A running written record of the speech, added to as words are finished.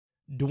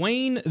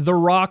Dwayne "The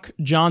Rock"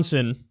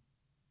 Johnson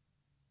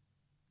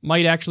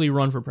might actually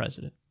run for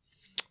president.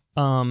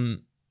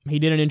 He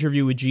did an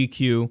interview with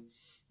GQ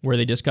where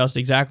they discussed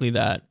exactly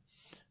that.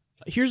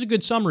 Here's a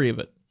good summary of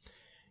it.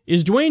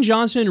 Is Dwayne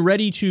Johnson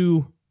ready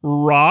to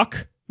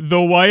rock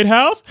the White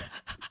House?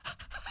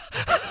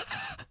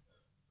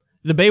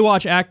 The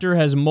Baywatch actor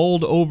has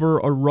mulled over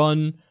a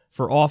run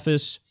for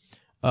office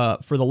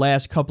for the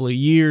last couple of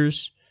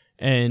years,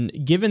 and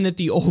given that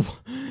the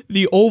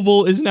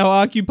Oval is now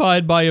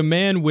occupied by a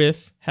man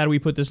with, how do we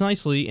put this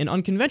nicely, an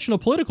unconventional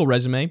political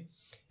resume,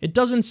 it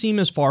doesn't seem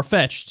as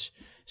far-fetched.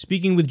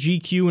 Speaking with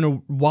GQ in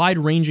a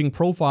wide-ranging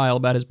profile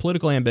about his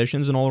political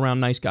ambitions and all-around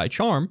nice guy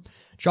charm,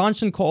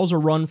 Johnson calls a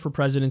run for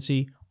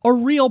presidency a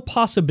real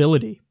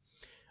possibility.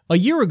 A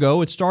year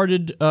ago, it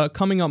started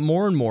coming up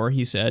more and more,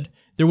 he said.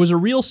 There was a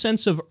real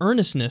sense of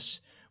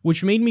earnestness,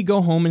 which made me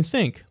go home and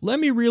think, let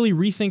me really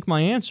rethink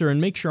my answer and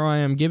make sure I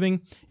am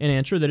giving an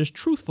answer that is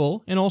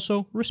truthful and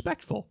also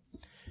respectful.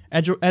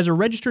 As a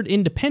registered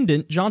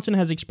independent, Johnson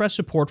has expressed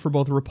support for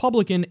both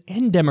Republican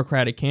and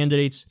Democratic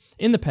candidates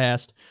in the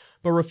past,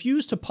 but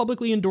refused to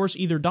publicly endorse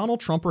either Donald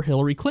Trump or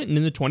Hillary Clinton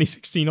in the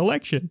 2016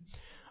 election.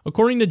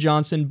 According to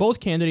Johnson, both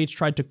candidates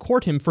tried to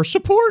court him for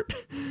support,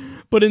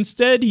 but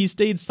instead he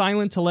stayed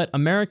silent to let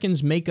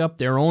Americans make up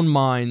their own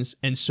minds,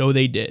 and so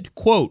they did.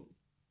 Quote,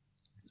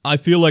 I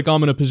feel like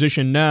I'm in a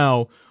position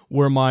now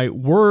where my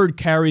word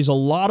carries a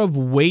lot of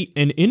weight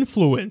and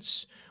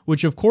influence,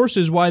 which of course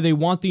is why they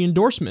want the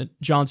endorsement,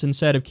 Johnson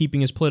said of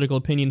keeping his political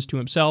opinions to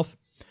himself.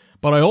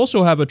 But I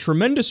also have a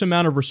tremendous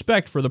amount of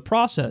respect for the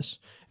process,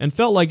 and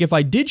felt like if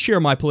I did share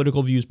my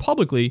political views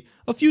publicly,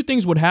 a few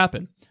things would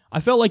happen.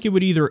 I felt like it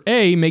would either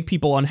A, make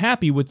people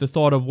unhappy with the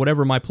thought of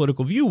whatever my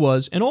political view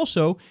was, and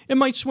also, it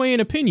might sway an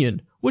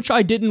opinion, which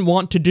I didn't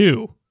want to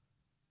do.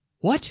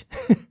 What?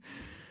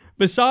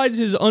 Besides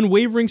his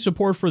unwavering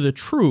support for the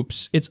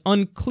troops, it's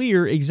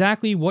unclear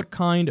exactly what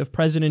kind of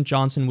President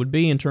Johnson would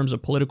be in terms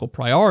of political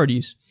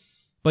priorities,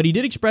 but he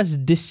did express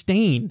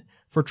disdain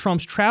for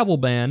Trump's travel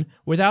ban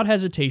without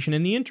hesitation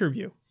in the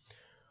interview.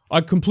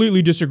 I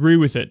completely disagree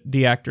with it,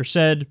 the actor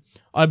said.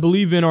 I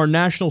believe in our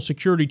national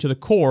security to the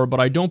core, but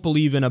I don't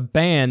believe in a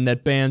ban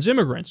that bans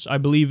immigrants. I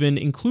believe in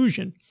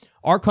inclusion.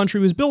 Our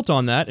country was built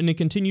on that, and it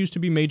continues to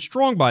be made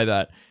strong by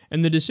that,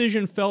 and the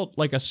decision felt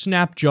like a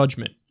snap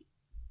judgment.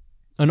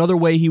 Another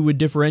way he would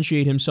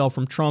differentiate himself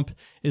from Trump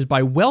is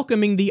by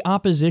welcoming the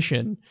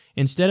opposition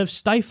instead of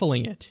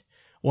stifling it.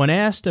 When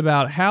asked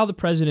about how the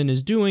president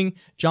is doing,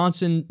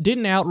 Johnson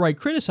didn't outright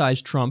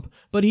criticize Trump,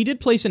 but he did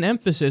place an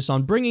emphasis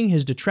on bringing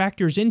his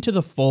detractors into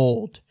the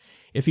fold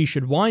if he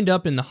should wind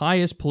up in the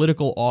highest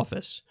political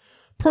office.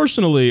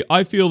 Personally,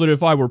 I feel that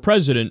if I were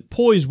president,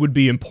 poise would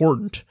be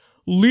important.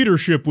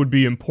 Leadership would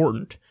be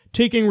important.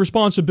 Taking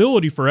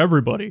responsibility for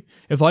everybody.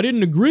 If I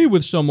didn't agree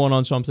with someone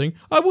on something,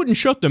 I wouldn't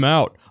shut them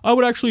out. I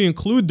would actually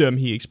include them,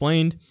 he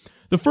explained.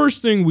 The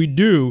first thing we'd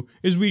do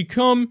is we'd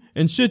come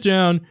and sit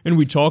down and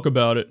we'd talk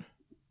about it.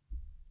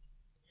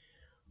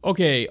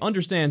 Okay,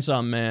 understand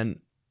something, man.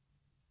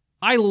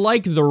 I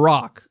like The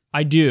Rock.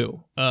 I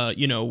do.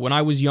 When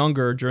I was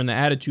younger, during the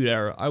Attitude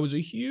Era, I was a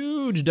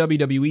huge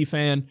WWE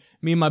fan.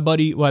 Me and my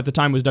buddy, well, at the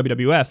time it was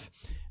WWF,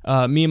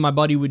 me and my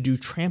buddy would do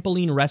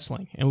trampoline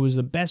wrestling, and it was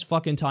the best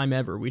fucking time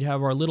ever. We'd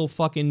have our little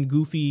fucking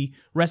goofy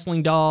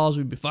wrestling dolls.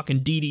 We'd be fucking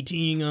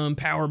DDTing them,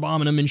 power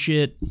bombing them and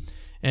shit.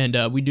 And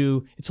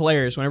it's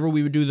hilarious. Whenever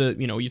we would do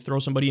you throw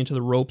somebody into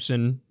the ropes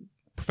in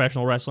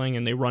professional wrestling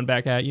and they run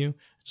back at you.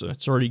 So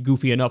it's already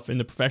goofy enough in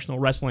the professional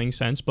wrestling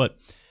sense. But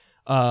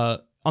on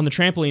the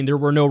trampoline, there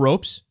were no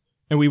ropes.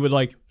 And we would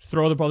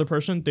throw the other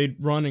person. They'd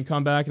run and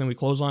come back, and then we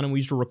close on, and we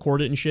used to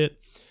record it and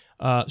shit.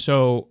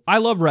 So I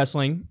love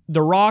wrestling.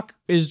 The Rock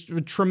is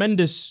a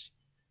tremendous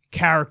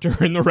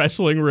character in the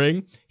wrestling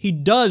ring. He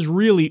does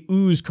really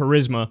ooze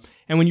charisma.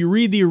 And when you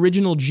read the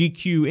original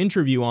GQ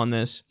interview on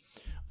this,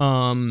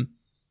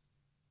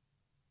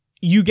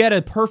 you get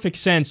a perfect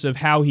sense of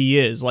how he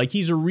is.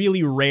 He's a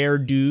really rare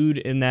dude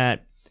in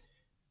that.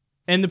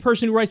 And the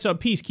person who writes up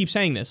piece keeps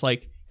saying this.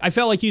 I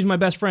felt like he was my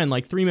best friend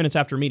 3 minutes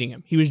after meeting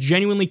him. He was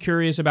genuinely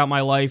curious about my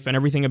life and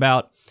everything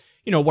about,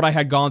 what I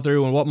had gone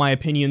through and what my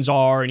opinions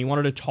are, and he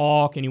wanted to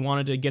talk, and he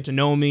wanted to get to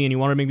know me, and he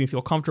wanted to make me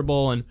feel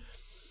comfortable, and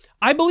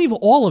I believe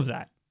all of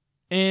that.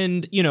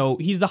 And,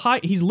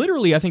 he's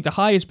literally, I think, the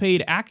highest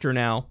paid actor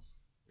now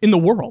in the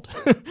world.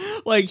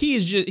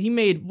 He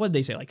made, what did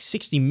they say,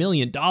 $60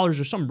 million or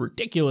some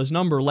ridiculous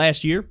number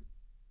last year.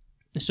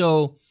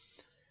 So,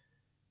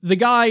 the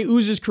guy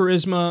oozes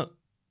charisma.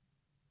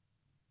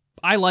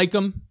 I like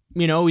him.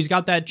 He's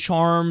got that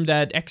charm,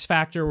 that X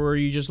factor where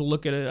you just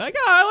look at it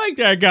I like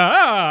that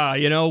guy.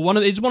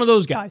 It's one of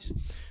those guys.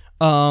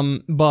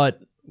 But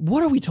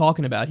what are we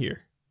talking about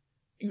here?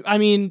 I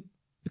mean,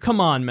 come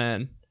on,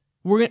 man.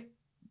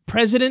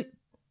 President.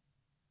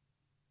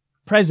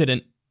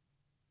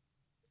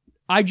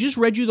 I just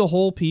read you the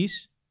whole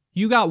piece.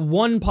 You got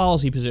one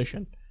policy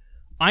position.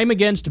 I'm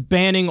against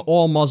banning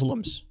all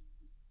Muslims.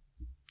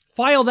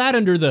 File that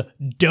under the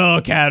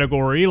duh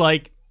category.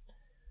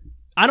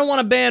 I don't want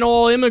to ban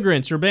all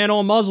immigrants or ban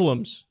all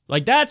Muslims.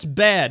 Like, that's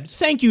bad.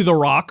 Thank you, The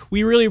Rock.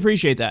 We really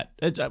appreciate that.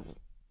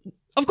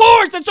 Of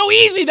course, that's so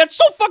easy. That's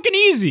so fucking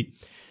easy.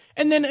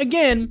 And then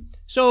again,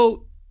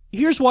 so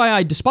here's why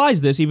I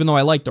despise this, even though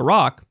I like The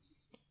Rock.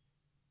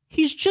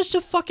 He's just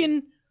a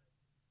fucking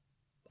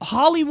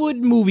Hollywood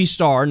movie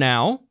star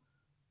now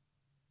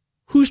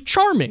who's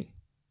charming.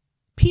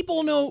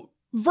 People know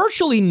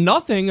virtually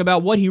nothing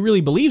about what he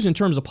really believes in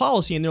terms of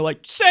policy, and they're like,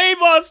 save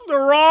us, The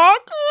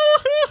Rock!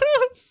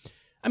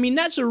 I mean,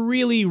 that's a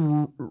really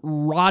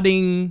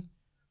rotting,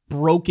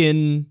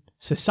 broken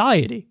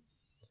society.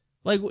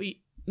 Like,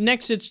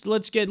 next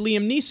let's get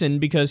Liam Neeson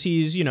because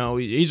he's a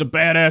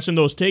badass in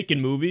those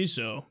Taken movies,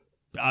 so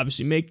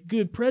obviously make a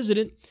good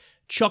president.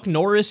 Chuck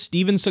Norris,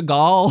 Steven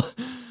Seagal.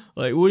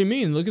 Like, what do you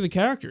mean? Look at the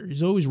character.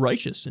 He's always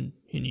righteous and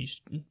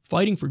he's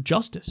fighting for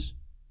justice.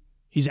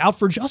 He's out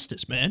for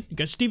justice, man. You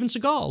got Steven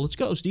Seagal. Let's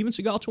go. Steven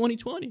Seagal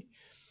 2020.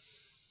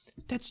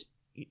 That's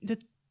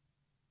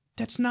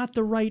not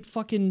the right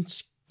fucking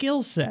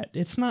skill set.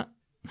 It's not.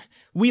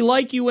 We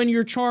like you and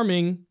you're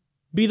charming.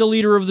 Be the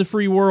leader of the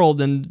free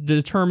world and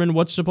determine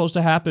what's supposed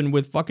to happen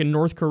with fucking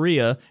North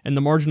Korea and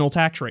the marginal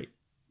tax rate.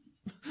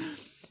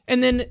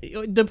 And then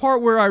the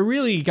part where I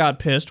really got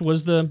pissed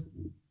was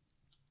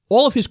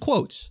all of his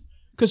quotes.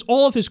 Because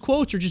all of his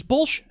quotes are just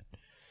bullshit.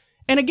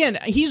 And again,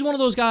 he's one of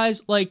those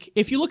guys, like,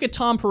 if you look at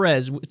Tom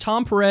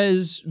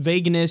Perez,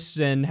 vagueness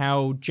and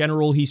how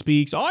general he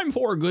speaks, I'm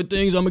for good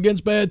things, I'm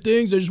against bad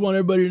things, I just want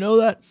everybody to know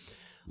that.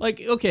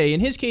 Like, okay, in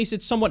his case,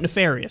 it's somewhat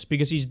nefarious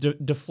because he's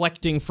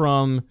deflecting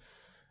from,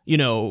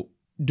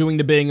 doing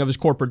the bidding of his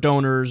corporate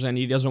donors, and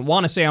he doesn't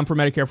want to say I'm for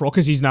Medicare for all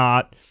because he's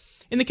not.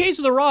 In the case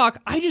of The Rock,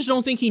 I just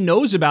don't think he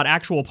knows about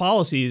actual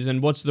policies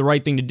and what's the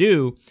right thing to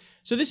do.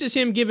 So this is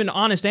him giving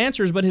honest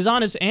answers, but his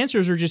honest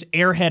answers are just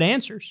airhead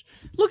answers.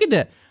 Look at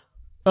that.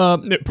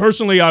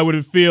 Personally, I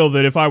would feel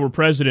that if I were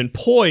president,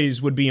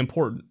 poise would be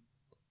important.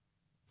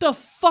 The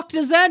fuck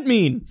does that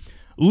mean?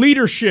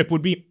 Leadership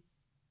would be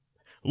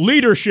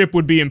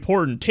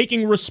important.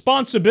 Taking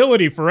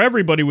responsibility for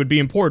everybody would be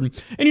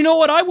important. And you know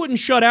what? I wouldn't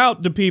shut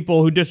out the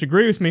people who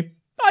disagree with me.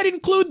 I'd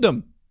include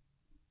them.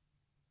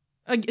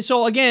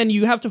 So again,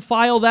 you have to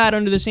file that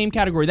under the same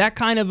category. That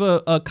kind of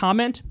a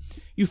comment,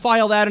 you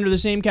file that under the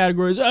same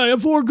category as I am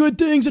for good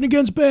things and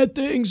against bad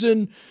things,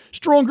 and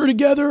stronger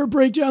together,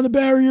 break down the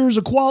barriers,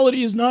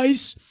 equality is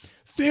nice,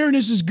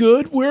 fairness is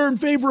good, we're in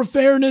favor of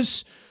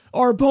fairness,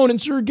 our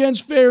opponents are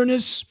against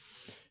fairness.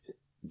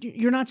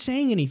 You're not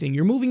saying anything.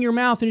 You're moving your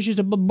mouth and it's just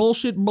a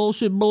bullshit.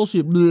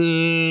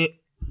 Bleh.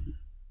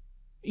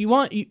 You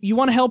want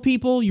to help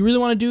people? You really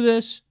want to do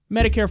this?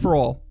 Medicare for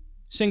all.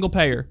 Single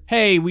payer.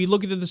 Hey, we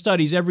look at the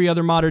studies. Every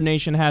other modern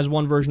nation has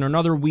one version or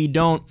another. We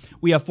don't.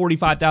 We have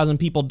 45,000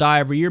 people die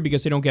every year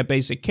because they don't get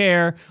basic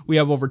care. We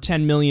have over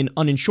 10 million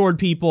uninsured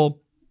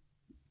people.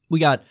 We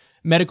got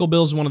medical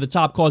bills as one of the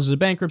top causes of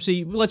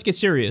bankruptcy. Let's get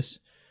serious.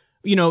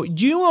 Do you know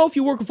if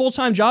you work a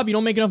full-time job, you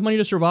don't make enough money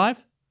to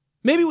survive?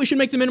 Maybe we should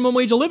make the minimum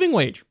wage a living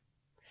wage.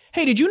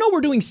 Hey, did you know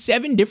we're doing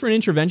 7 different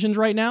interventions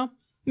right now?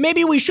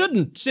 Maybe we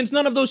shouldn't, since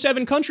none of those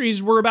 7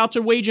 countries were about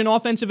to wage an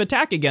offensive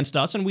attack against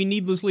us and we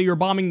needlessly are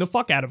bombing the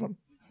fuck out of them.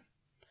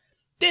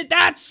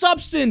 That's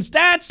substance!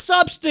 That's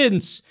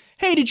substance!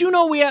 Hey, did you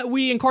know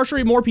we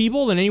incarcerate more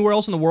people than anywhere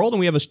else in the world and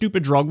we have a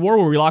stupid drug war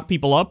where we lock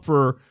people up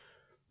for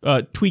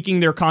tweaking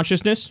their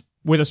consciousness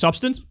with a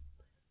substance?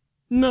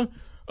 No.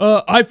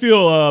 I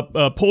feel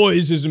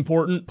poise is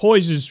important.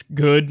 Poise is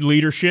good.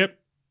 Leadership.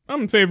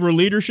 I'm in favor of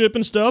leadership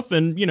and stuff,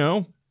 and,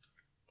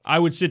 I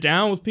would sit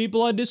down with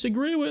people I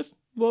disagree with.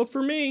 Vote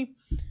for me.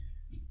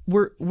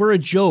 We're a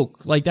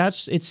joke. Like,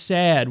 it's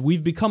sad.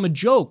 We've become a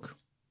joke.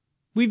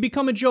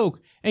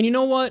 And you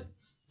know what?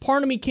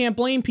 Part of me can't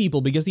blame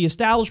people because the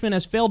establishment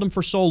has failed them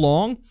for so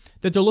long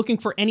that they're looking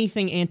for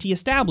anything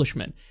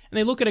anti-establishment. And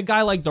they look at a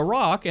guy like The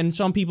Rock, and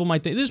some people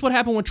might think, this is what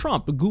happened with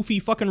Trump, a goofy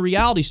fucking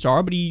reality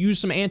star, but he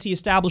used some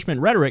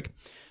anti-establishment rhetoric.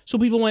 So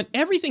people went,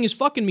 everything is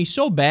fucking me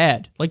so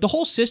bad. Like, the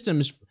whole system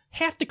is,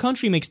 half the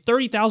country makes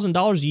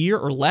 $30,000 a year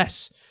or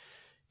less.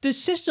 The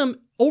system,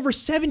 over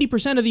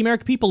 70% of the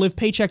American people live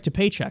paycheck to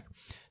paycheck.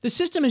 The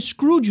system has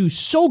screwed you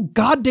so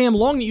goddamn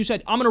long that you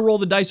said, I'm going to roll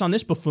the dice on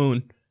this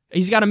buffoon.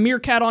 He's got a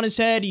meerkat on his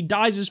head. He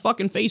dyes his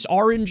fucking face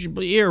orange.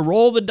 Here,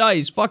 roll the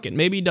dice. Fuck it.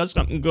 Maybe he does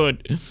something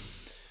good.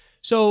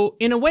 So,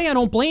 in a way, I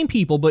don't blame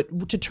people,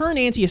 but to turn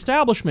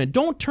anti-establishment,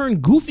 don't turn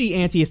goofy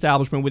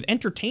anti-establishment with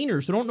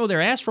entertainers who don't know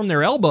their ass from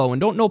their elbow and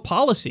don't know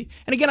policy.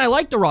 And again, I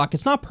like The Rock.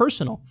 It's not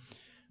personal.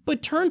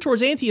 But turn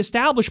towards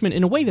anti-establishment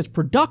in a way that's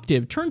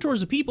productive. Turn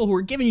towards the people who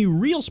are giving you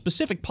real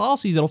specific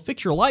policies that'll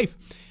fix your life.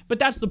 But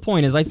that's the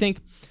point, is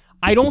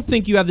I don't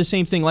think you have the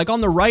same thing. Like, on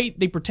the right,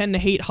 they pretend to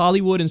hate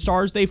Hollywood and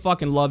stars. They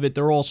fucking love it.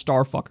 They're all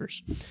star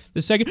fuckers.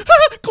 The second,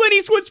 Clint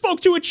Eastwood spoke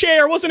to a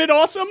chair. Wasn't it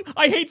awesome?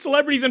 I hate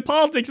celebrities and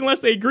politics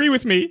unless they agree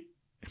with me.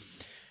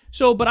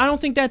 So, but I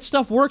don't think that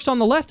stuff works on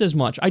the left as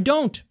much. I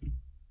don't.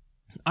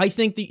 I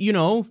think that,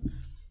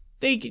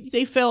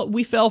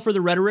 we fell for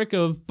the rhetoric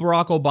of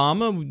Barack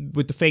Obama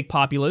with the fake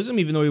populism,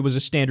 even though he was a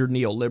standard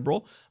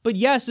neoliberal. But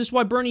yes, this is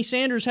why Bernie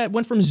Sanders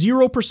went from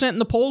 0% in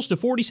the polls to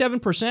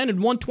 47%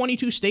 and won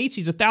 22 states.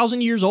 He's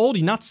 1,000 years old.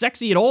 He's not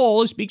sexy at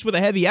all. He speaks with a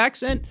heavy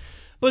accent.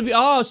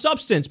 But,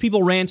 substance.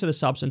 People ran to the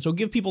substance. So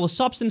give people the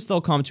substance, they'll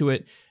come to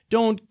it.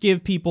 Don't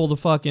give people the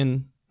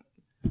fucking...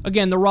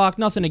 Again, The Rock,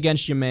 nothing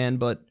against you, man,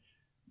 but...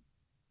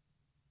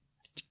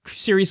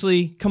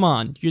 Seriously, come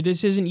on.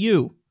 This isn't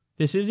you.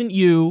 This isn't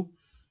you.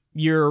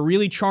 You're a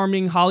really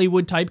charming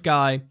Hollywood-type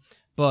guy,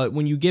 but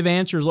when you give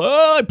answers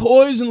like,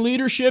 poison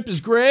leadership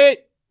is great,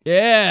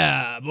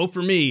 yeah, vote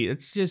for me.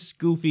 It's just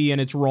goofy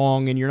and it's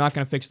wrong, and you're not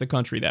going to fix the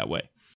country that way.